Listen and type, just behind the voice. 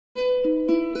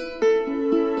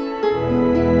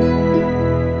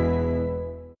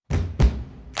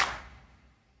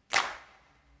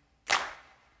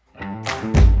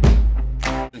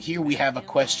here we have a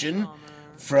question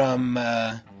from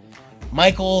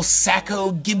Michael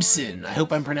Sacco Gibson. I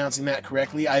hope I'm pronouncing that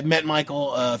correctly. I met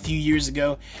Michael a few years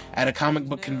ago at a comic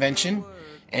book convention,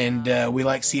 and we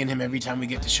like seeing him every time we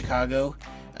get to Chicago.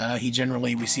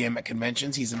 We see him at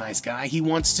conventions. He's a nice guy. He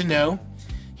wants to know,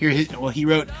 he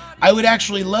wrote, I would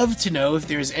actually love to know if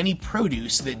there's any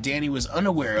produce that Danny was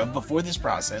unaware of before this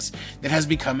process that has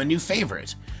become a new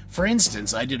favorite. For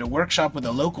instance, I did a workshop with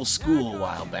a local school a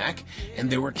while back, and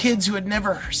there were kids who had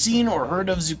never seen or heard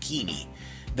of zucchini,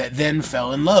 that then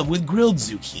fell in love with grilled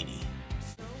zucchini.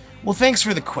 Well, thanks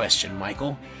for the question,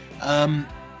 Michael.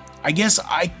 I guess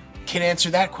I can answer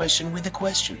that question with a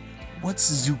question.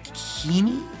 What's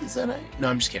zucchini? Is that right? No,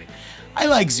 I'm just kidding. I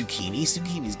like zucchini.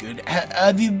 Zucchini's good.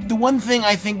 The one thing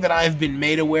I think that I've been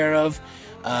made aware of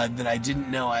that I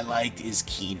didn't know I liked is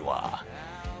quinoa.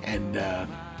 And,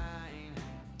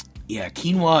 yeah,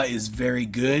 quinoa is very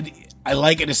good. I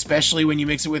like it especially when you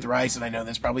mix it with rice, and I know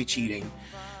that's probably cheating.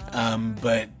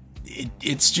 But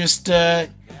it's just,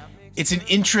 it's an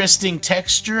interesting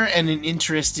texture and an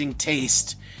interesting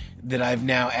taste that I've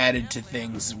now added to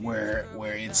things where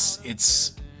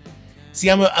it's see,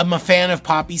 I'm a fan of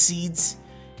poppy seeds,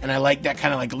 and I like that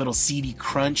kind of like a little seedy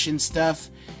crunch and stuff,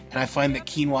 and I find that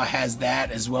quinoa has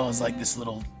that as well as like this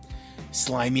little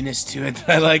sliminess to it that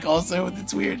I like also.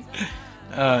 It's weird.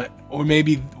 Or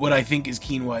maybe what I think is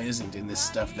quinoa isn't in this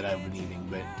stuff that I've been eating,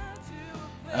 but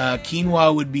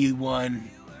quinoa would be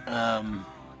one. The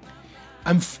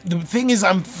thing is,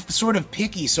 I'm sort of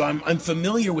picky, so I'm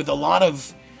familiar with a lot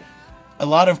of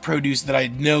produce that I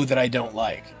know that I don't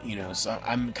like, you know, so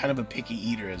I'm kind of a picky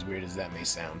eater, as weird as that may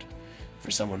sound for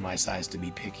someone my size to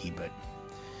be picky, but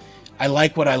I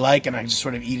like what I like, and I just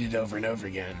sort of eat it over and over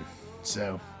again.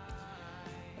 So,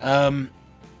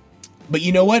 but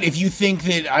you know what? If you think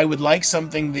that I would like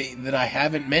something that I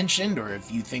haven't mentioned, or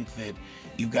if you think that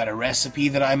you've got a recipe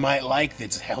that I might like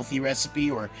that's a healthy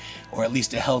recipe, or at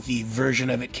least a healthy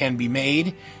version of it can be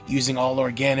made using all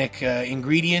organic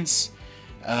ingredients,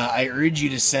 I urge you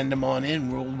to send them on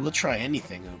in. We'll try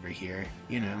anything over here,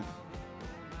 you know.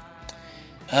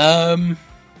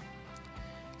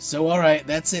 So alright,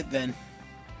 that's it then.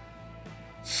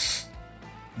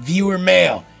 Viewer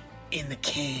mail in the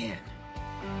can.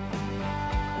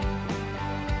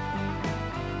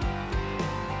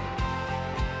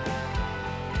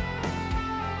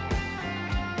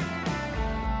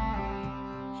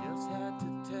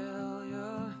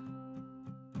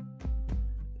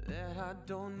 I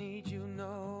don't need you,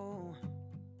 no.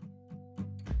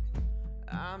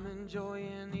 I'm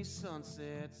enjoying these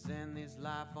sunsets and this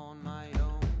life on my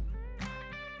own.